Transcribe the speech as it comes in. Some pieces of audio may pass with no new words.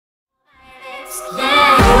Hey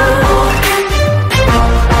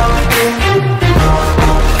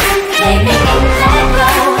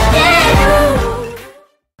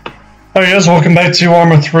guys, welcome back to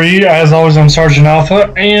ArmA 3. As always, I'm Sergeant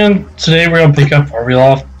Alpha, and today we're going to pick up where we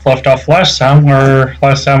left off last time, where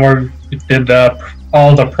we did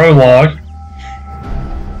all the prologue.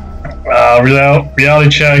 Reality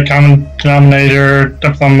check, common denominator,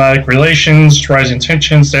 diplomatic relations, rising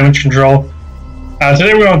tensions, damage control.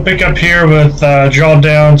 Today we're going to pick up here with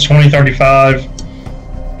Drawdown 2035,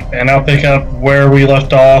 and I'll pick up where we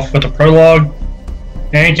left off with the prologue,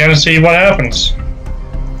 and kind of see what happens.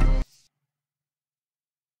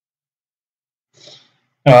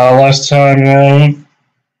 Last time,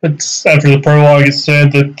 after the prologue, it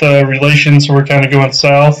said that relations were kind of going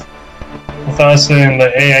south with us and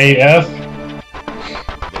the AAF.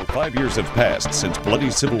 Though 5 years have passed since bloody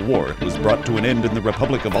civil war was brought to an end in the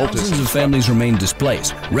Republic of Altus. Thousands of families remain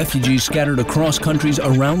displaced. Refugees scattered across countries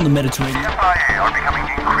around the Mediterranean. The FIA are becoming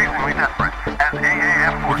increasingly desperate as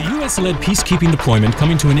AAF With the US-led peacekeeping deployment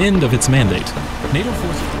coming to an end of its mandate, NATO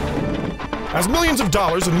forces... As millions of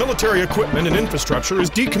dollars of military equipment and infrastructure is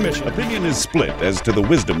decommissioned. Opinion is split as to the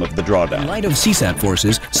wisdom of the drawdown. In light of CSAT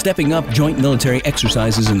forces stepping up joint military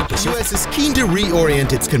exercises in the The Pacific. U.S. is keen to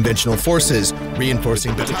reorient its conventional forces,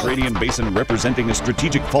 reinforcing The Mediterranean basin representing a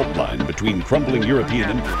strategic fault line between crumbling European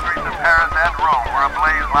The influence. streets of Paris and Rome were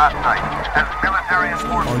ablaze last night as military and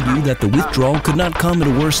forces Argue that the withdrawal could not come at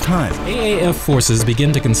a worse time. AAF forces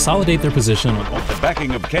begin to consolidate their position on The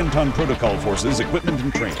backing of Canton Protocol forces, equipment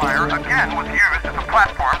and training. fire again was used as a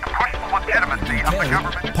platform to push the legitimacy of the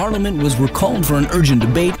government. Parliament was recalled for an urgent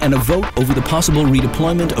debate and a vote over the possible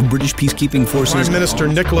redeployment of British peacekeeping forces. Prime Minister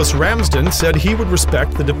Nicholas Ramsden said he would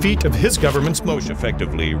respect the defeat of his government's Which motion.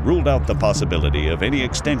 effectively ruled out the possibility of any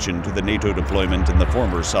extension to the NATO deployment in the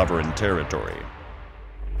former sovereign territory.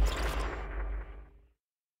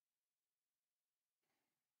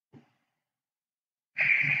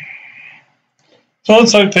 So it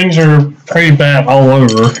looks like things are pretty bad all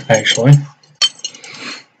over, actually.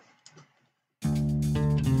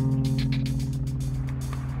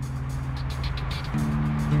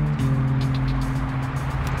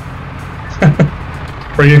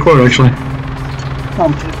 Pretty good quote, actually.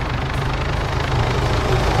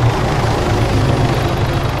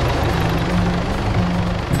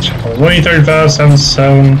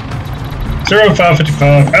 2035-77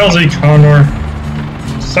 0555 LZ Condor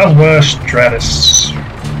Southwest Stratus.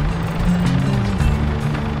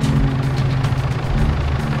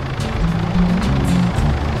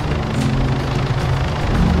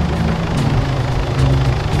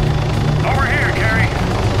 Over here, Carrie.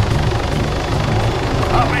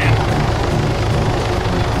 Up in.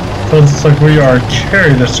 So it looks like we are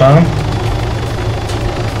carried this time.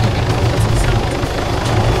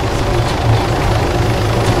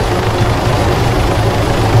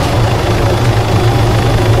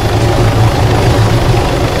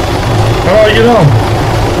 How do I get on?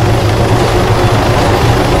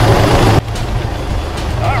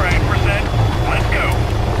 All right, we're set. Let's go.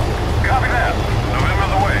 Copy that. November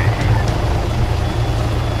the way.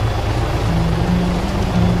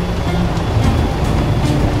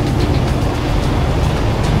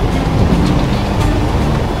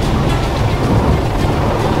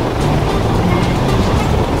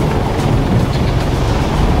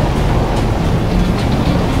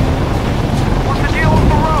 What's the deal with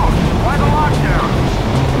the road? Why the lockdown?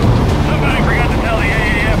 Somebody forgot to tell the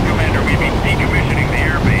AAF commander we'd be decommissioning the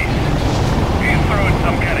airbase. He's throwing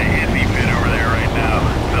some kind of hissy fit over there right now.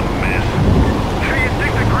 It's a mess. Sure you'd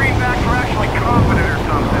think the greenbacks were actually confident or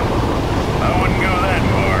something? I wouldn't go that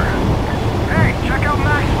far. Hey, check out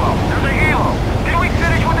Maxwell. There's a helo. Didn't we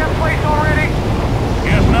finish with that place already?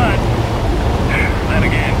 Guess not. Then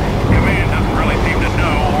again, command doesn't really seem to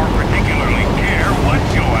know or particularly care what's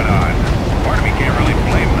going on. Part of me can't really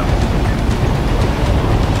blame them.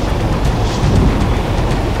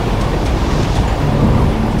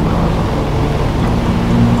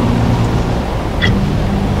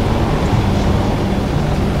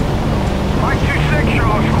 My 2-6 sure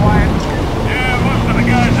looks quiet. Yeah, most of the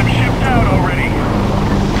guys have shipped out already.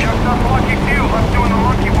 Just us lucky few left doing the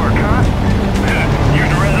monkey work, huh? You'd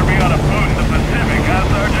rather be on a boat in the Pacific, huh,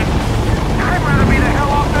 Sergeant? I'd rather be the hell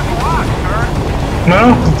off this rock, sir.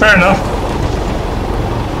 No, fair enough.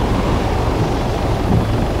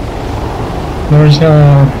 We're just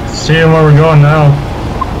gonna see where we're going now.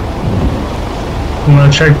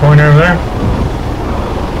 Another checkpoint over there.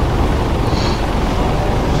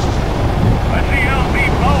 I see LZ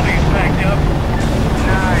Baldy's packed up.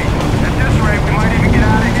 Nice. At this rate, we might even get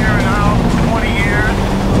out of here in, 20 years.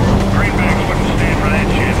 Greenbacks wouldn't stand for that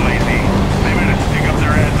shit, Lazy. They made a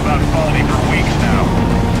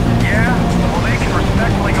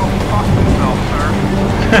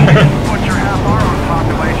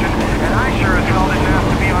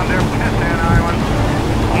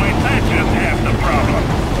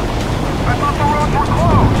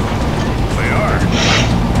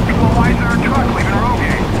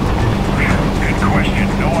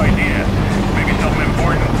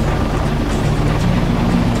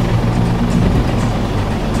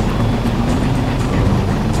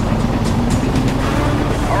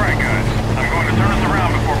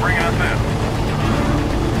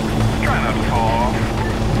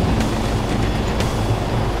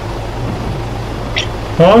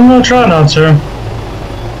Well, I'm gonna try not to.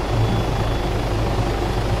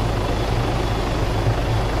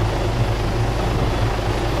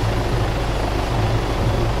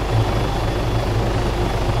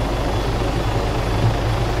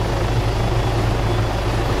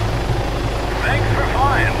 Thanks for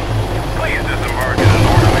flying. Please disembark in an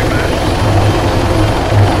orderly fashion.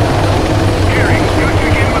 Gary, go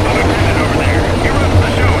check in with the lieutenant over there. He runs the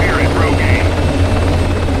show here at Brogane.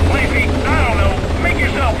 Lacey, I don't know. Make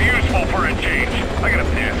yourself useful for a change. I gotta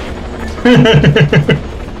piss.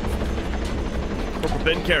 Corporal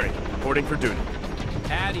Ben Carey, reporting for duty.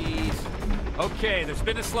 At ease. Okay, there's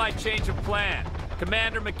been a slight change of plan.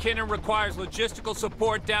 Commander McKinnon requires logistical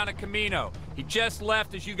support down at Camino. He just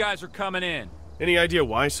left as you guys are coming in. Any idea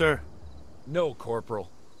why, sir? No,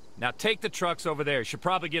 Corporal. Now take the trucks over there. Should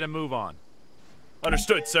probably get a move on.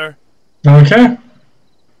 Understood, sir. Okay.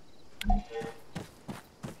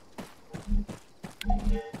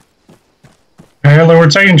 Apparently we're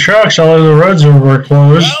taking trucks, although the roads were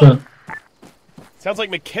closed. Well, sounds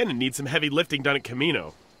like McKinnon needs some heavy lifting done at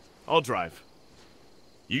Camino. I'll drive.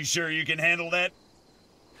 You sure you can handle that?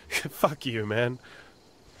 Fuck you, man.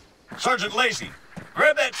 Sergeant Lacey,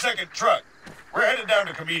 grab that second truck. We're headed down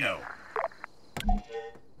to Camino.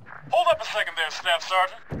 Hold up a second there, Staff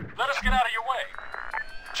Sergeant. Let us get out of your way.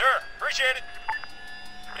 Sure, appreciate it.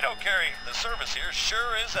 You know, Carrie, the service here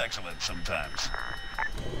sure is excellent sometimes.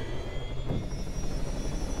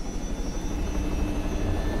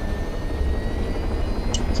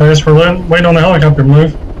 So I guess we're waiting on the helicopter to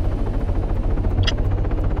move.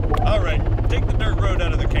 All right, take the dirt road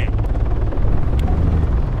out of the camp.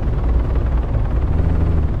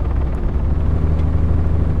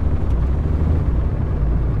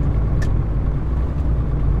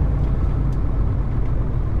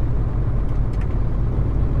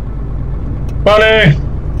 Buddy!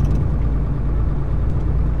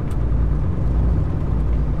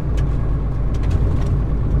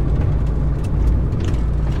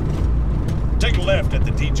 Take a left at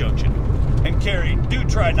the T-junction. And Carrie, do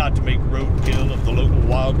try not to make roadkill of the local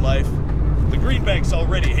wildlife. The greenbacks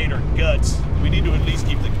already hate our guts. We need to at least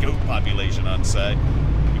keep the goat population on side.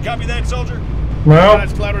 You copy that, soldier? Well,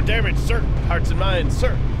 That's collateral damage, sir. Hearts and minds,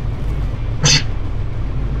 sir.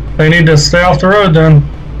 they need to stay off the road then.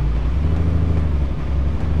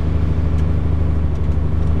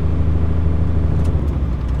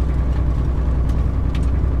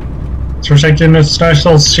 So we're taking this nice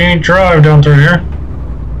little scenic drive down through here.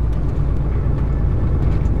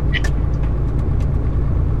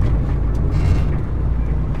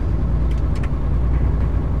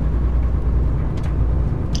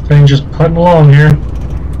 Thing just putting along here.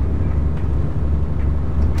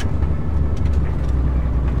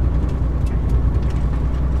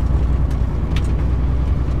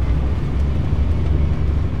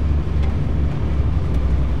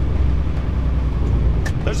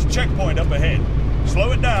 There's a checkpoint up ahead.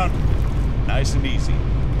 Slow it down. Nice and easy.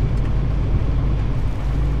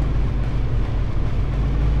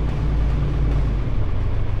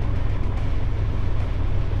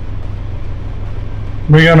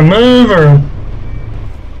 We gonna move or?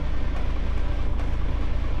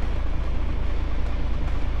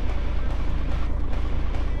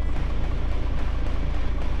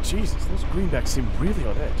 Jesus, those greenbacks seem really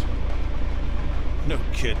on edge. No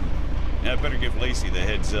kidding. Now I better give Lacey the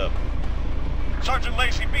heads up. Sergeant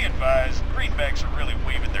Lacey, be advised, greenbacks are really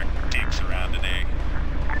waving their dicks around today.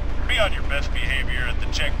 Be on your best behavior at the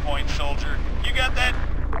checkpoint, soldier. You got that?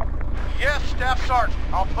 Yes, Staff Sergeant.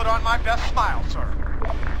 I'll put on my best smile, sir.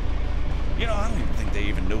 You know, I don't even think they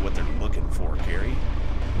even know what they're looking for, Carrie.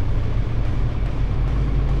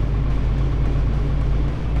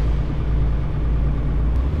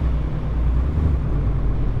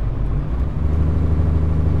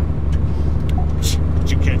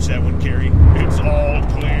 Did you catch that one, Carrie? It's all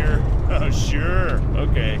clear. Oh, sure.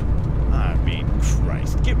 Okay. I mean,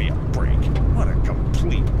 Christ, give me a break. What a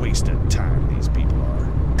complete waste of time these people are.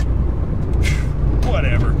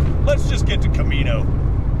 Whatever. Let's just get to Camino.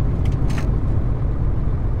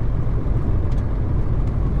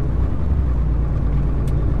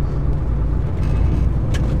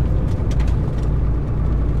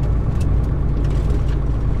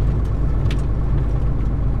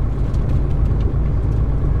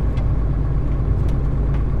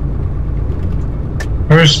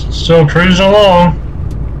 We're still cruising along.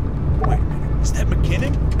 Wait a minute, is that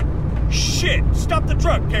McKinnon? Shit! Stop the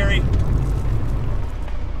truck, Carrie!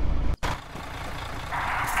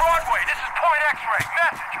 Broadway, this is Point X-Ray.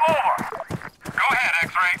 Message, over. Go ahead,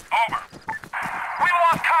 X-Ray, over. We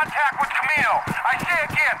lost contact with Camino. I say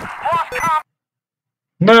again, lost contact.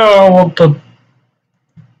 No, I want the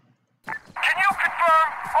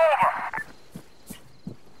Over.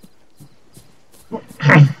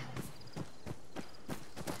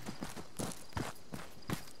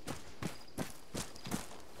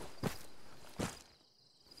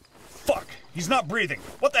 Fuck! He's not breathing.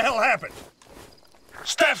 What the hell happened?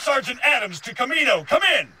 Staff Sergeant Adams to Camino. Come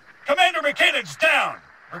in! Commander McKinnon's down!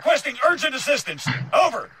 Requesting urgent assistance.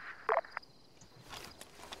 Over.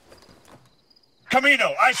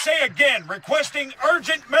 Camino, I say again, requesting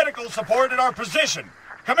urgent medical support at our position.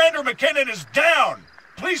 Commander McKinnon is down.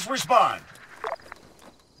 Please respond.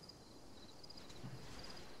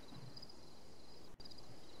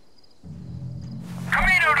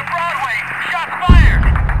 Camino to Broadway. Shots fired.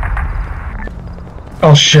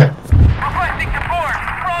 Oh shit. Requesting support.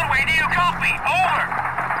 Broadway, do you copy? Over.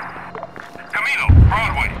 Camino,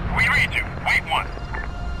 Broadway. We read you. Wait one.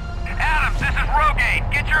 Adams, this is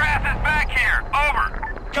Rogaine. Get your asses back here. Over.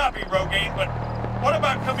 Copy, Rogaine, but what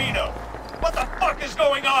about Camino? What the fuck is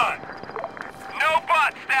going on? No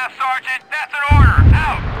buts, Staff Sergeant. That's an order.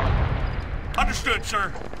 Out. Understood,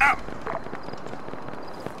 sir. Out.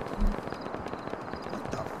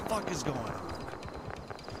 What the fuck is going on?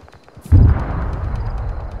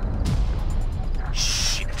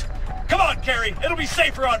 Shit. Come on, Carrie. It'll be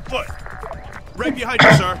safer on foot. Right behind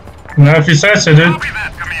you, sir. Now if you say so, dude. Copy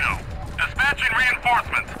that, Camino. Dispatching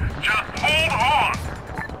reinforcements. Just hold on.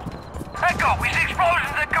 Echo, we see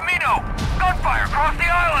explosions at Camino. Gunfire across the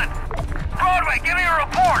island. Broadway, give me a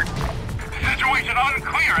report. Situation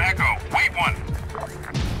unclear, Echo. Wait one.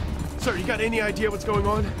 Sir, you got any idea what's going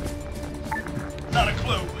on? Not a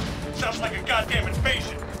clue. Sounds like a goddamn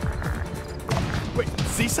invasion. Wait,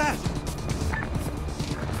 CSAT?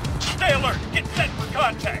 Stay alert. Get set for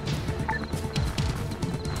contact.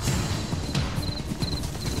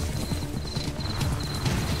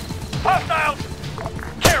 Hostiles!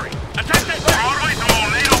 Carrie, attack that Broadway to all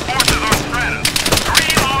NATO forces on Stratus.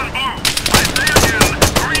 Green on blue. I say again,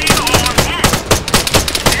 green on blue.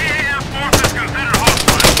 AAF forces considered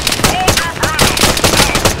hostile. Hold your ground.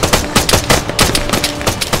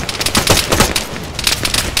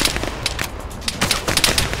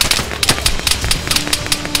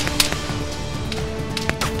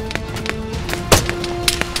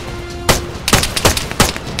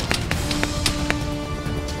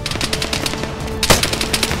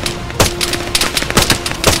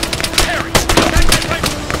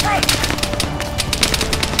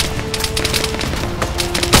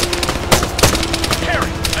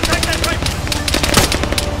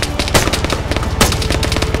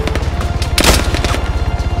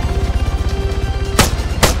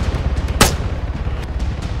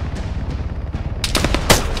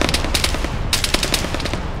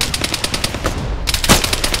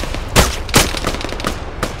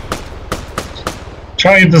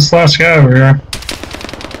 Try to get this last guy over here.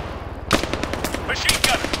 machine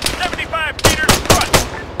gunner, 75 meters front.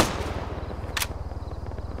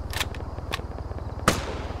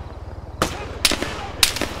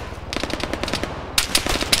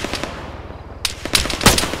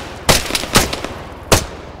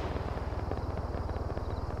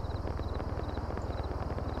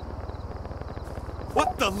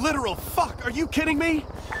 What the literal fuck? Are you kidding me?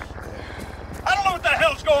 I don't know what the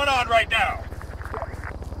hell's going on right now.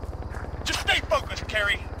 Just stay focused,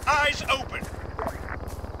 Carrie. Eyes open.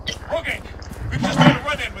 Okay, we've just had a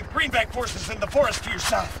run-in with greenback forces in the forest to your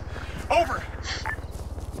south. Over.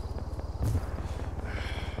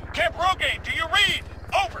 Camp Rogaine, do you read?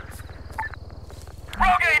 Over.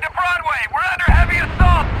 Rogaine to Broadway. We're under heavy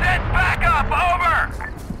assault. Send backup. Over.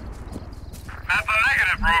 That's a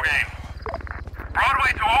negative, Rogaine.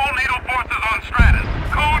 Broadway to all NATO forces on Stratus.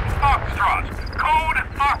 Code Foxtrot. Code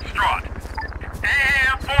Foxtrot.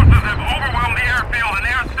 AAF forces have overwhelmed the airfield and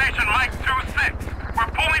Air Station Mike 26.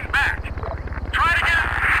 We're pulling back. Try to get...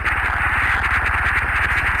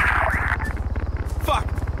 Fuck!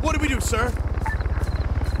 What do we do, sir?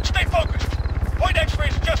 Stay focused. Point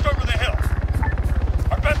X-rays just over the hill.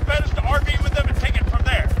 Our best bet is to RV with them and take it from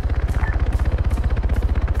there.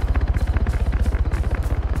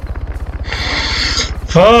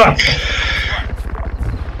 Fuck!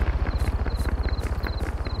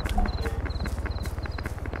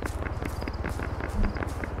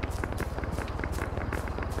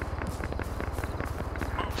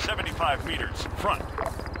 Move 75 meters. Front.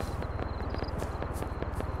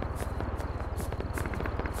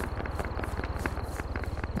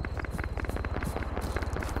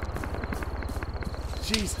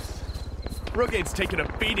 Jesus. Rogaine's taking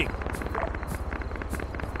a beating.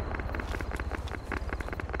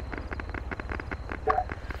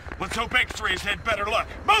 Let's hope X-rays had better luck.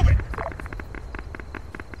 Move it!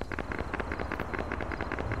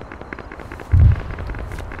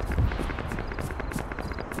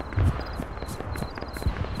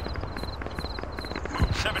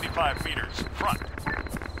 75 meters, front.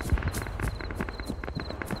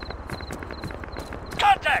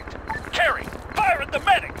 Contact! Carry! Fire at the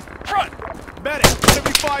medic! Front! Medic,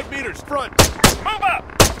 75 meters, front. Move up!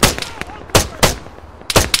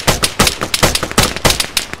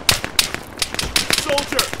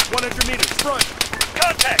 Soldier, 100 meters, front.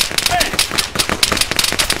 Contact! Man!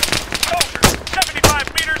 Soldier,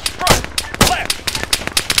 75 meters, front! Left!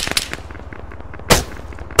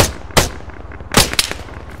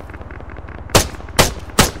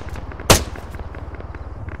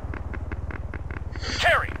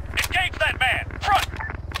 Carry! Engage that man! Front!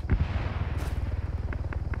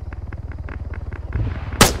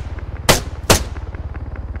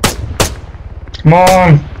 Come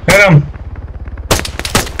on, hit him.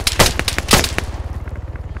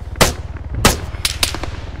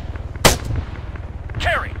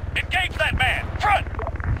 Carry! Engage that man! Front!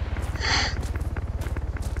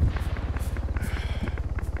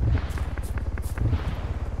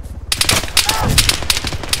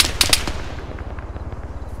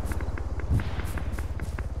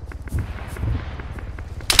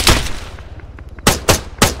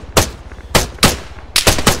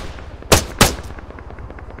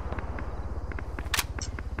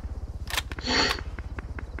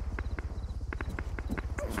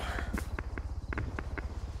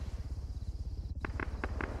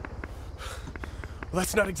 Well,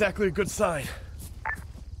 that's not exactly a good sign.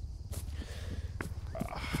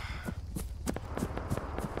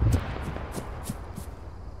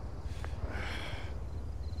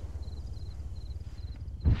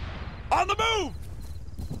 On the move!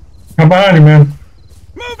 I'm behind you, man.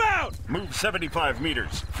 Move out! Move 75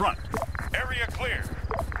 meters, front. Area clear.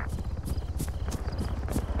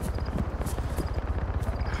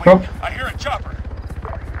 Wait, Oh. I hear a chopper.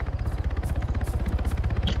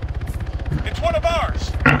 It's one of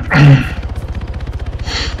ours.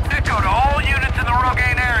 Echo to all units in the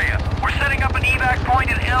Rogaine area. We're setting up an evac point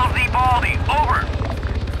at LZ Baldy. Over.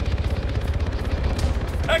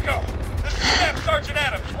 Echo, this is Staff Sergeant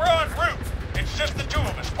Adams. We're en route. It's just the two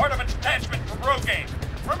of us, part of a detachment from Rogaine.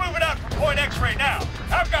 We're moving out from Point X-ray now.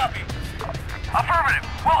 How copy? Affirmative.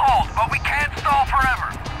 We'll hold, but we can't stall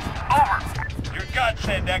forever. Over. Your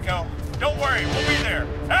godsend, Echo. Don't worry, we'll be there.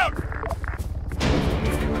 Out!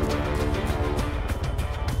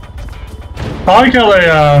 I like how they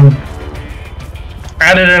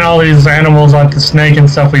added in all these animals like the snake and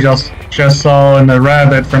stuff we just saw and the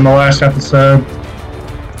rabbit from the last episode.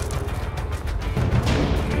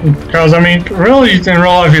 Because, I mean, really, in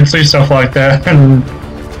real life you'd see stuff like that, and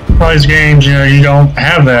in these games, you know, you don't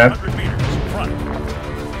have that. 100 meters, front.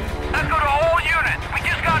 Echo to all units. We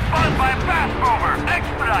just got buzzed by a fast mover.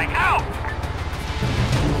 Expedite. Out.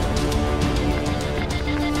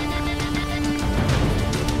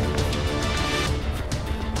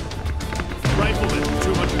 Rifleman,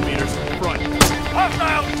 200 meters, front.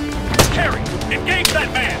 Hostile! Carry! Engage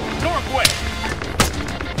that man! Northwest!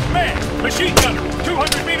 Man! Machine gunner!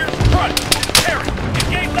 200 meters, front! Carry!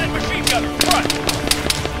 Engage that machine gunner! Front!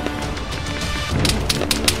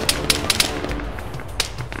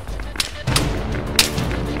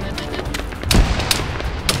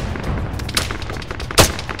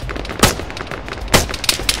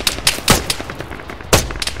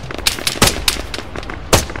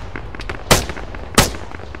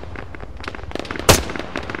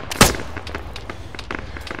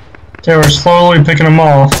 They were slowly picking them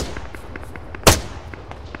off.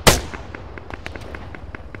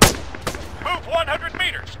 Move 100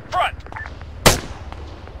 meters, front!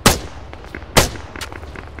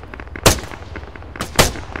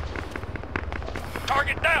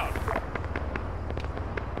 Target down!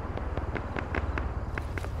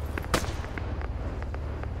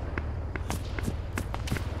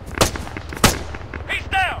 He's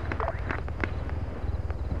down!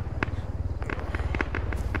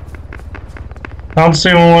 I don't see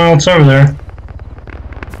anyone else over there.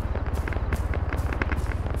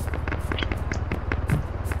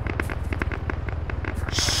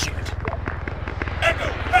 Shit! Echo,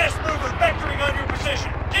 fast mover vectoring on your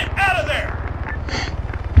position. Get out of there!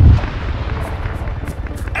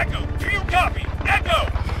 Echo, do you copy?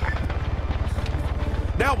 Echo!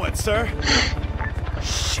 Now what, sir?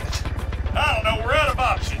 Shit. I don't know, we're out of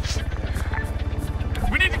options.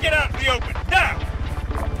 We need to get out in the open, now!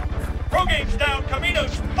 Rogaine's down,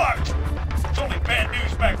 Camino's fucked! It's only bad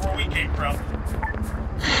news back where we came from.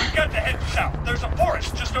 We've got to head south. There's a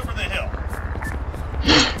forest just over the hill.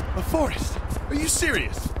 A forest? Are you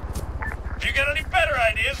serious? If you got any better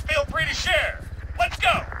ideas, feel free to share. Let's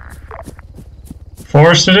go!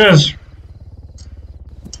 Forest it is.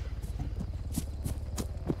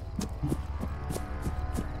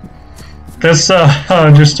 This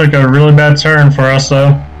just took a really bad turn for us, though.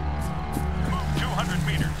 Move 200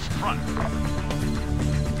 meters, front.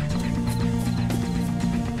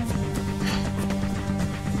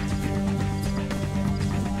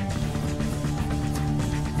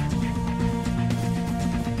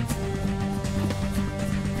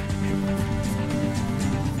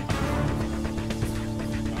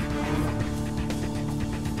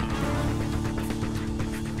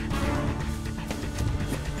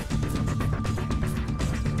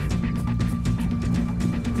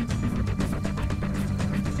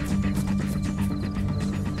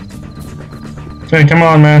 Okay, come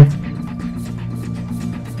on, man.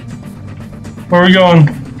 Where are we going?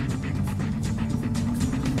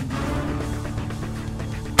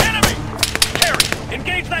 Enemy! Carry!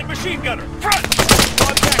 Engage that machine gunner! Front!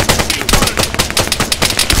 Contact machine gunner!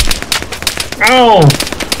 Ow!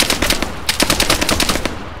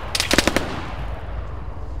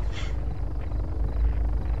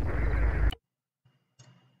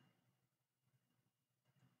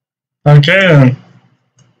 Okay, then.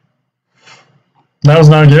 That was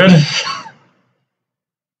not good. Move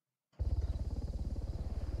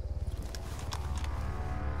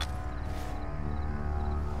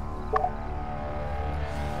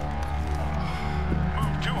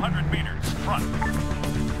 200 meters, front.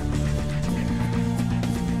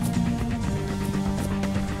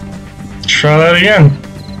 Try that again.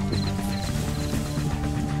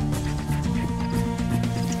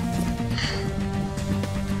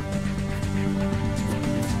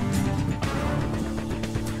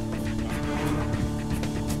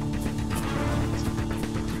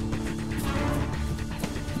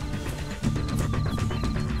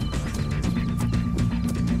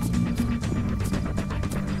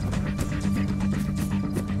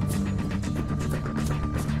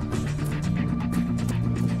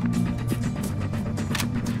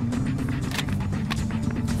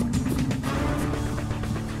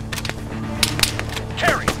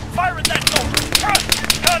 Carry! Fire at that soldier! Front!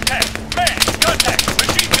 Contact! Man! Contact!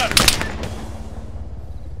 Machine gunner!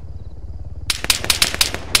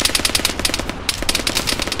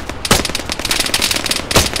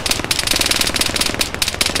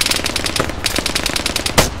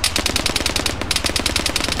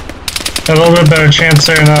 A little bit better chance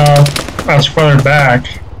there than us further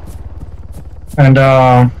back. And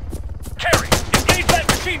Carry! Engage that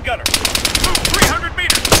machine gunner! Move 300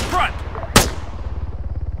 meters! Front!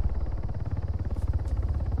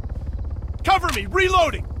 Cover me!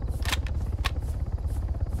 Reloading!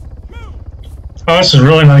 oh, this is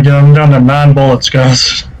really not good. I'm down to 9 bullets,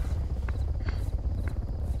 guys.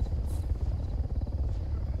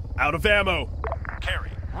 Out of ammo.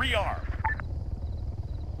 Carry! Rearm!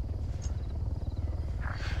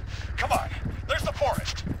 Come on! There's the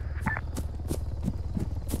forest!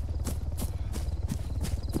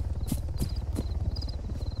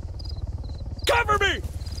 Cover me!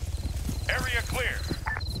 Area clear.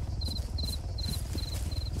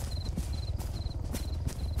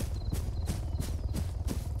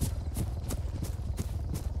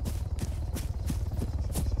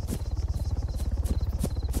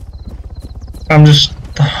 I'm just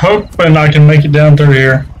hoping I can make it down through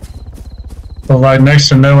here. But like next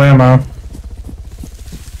to no ammo.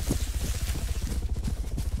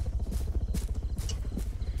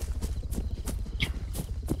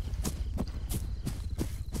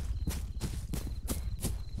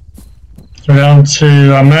 So down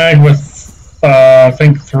to a mag with I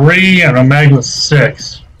think 3 and a mag with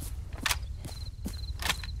 6.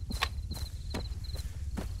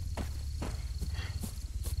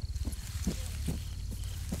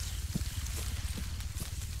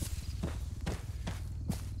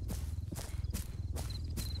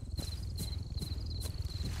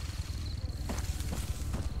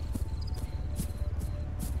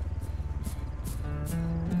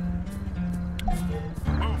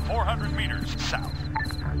 Move 400 meters south.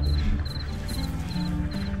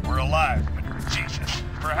 We're alive, but Jesus,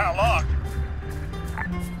 for how long?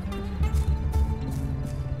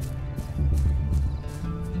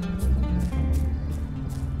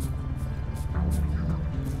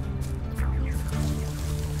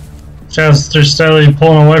 Just they're steadily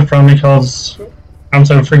pulling away from me because I'm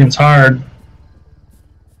so freaking tired.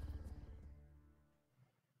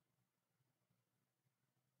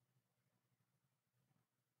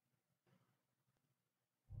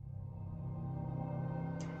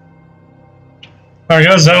 Alright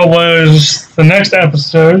guys, that was the next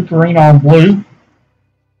episode, Green on Blue.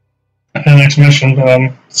 And the next mission,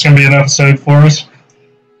 it's going to be an episode for us.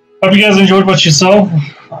 Hope you guys enjoyed what you saw.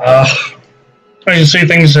 As you see,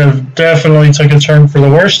 things have definitely took a turn for the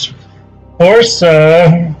worst. Of course,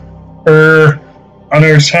 were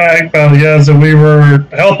under attack by the guys that we were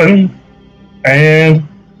helping, and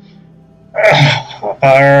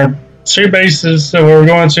our 2 bases that we were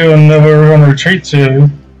going to and that we were going to retreat to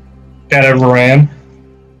got overran.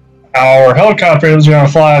 Our helicopter that was going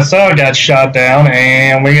to fly us out got shot down,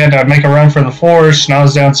 and we had to make a run for the forest, and I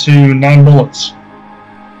was down to 9 bullets.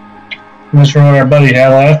 I'm not sure what our buddy had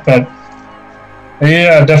left, but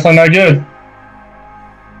yeah, definitely not good.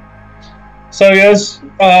 So guys,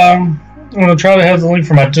 I'm going to try to have the link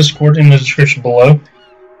for my Discord in the description below.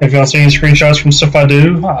 If you want to see any screenshots from stuff I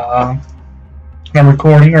do, when I'm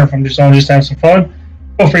recording, or if I'm just having some fun,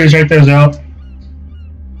 feel free to check those out.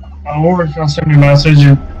 Or if you want to send me a message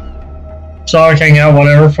and talk, hang out,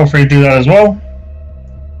 whatever, feel free to do that as well.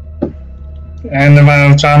 And if I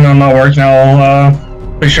have time and I'm not working, I'll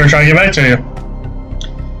be sure to try to get back to you.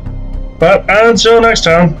 But until next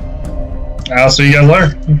time, I'll see you guys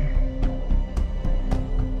later.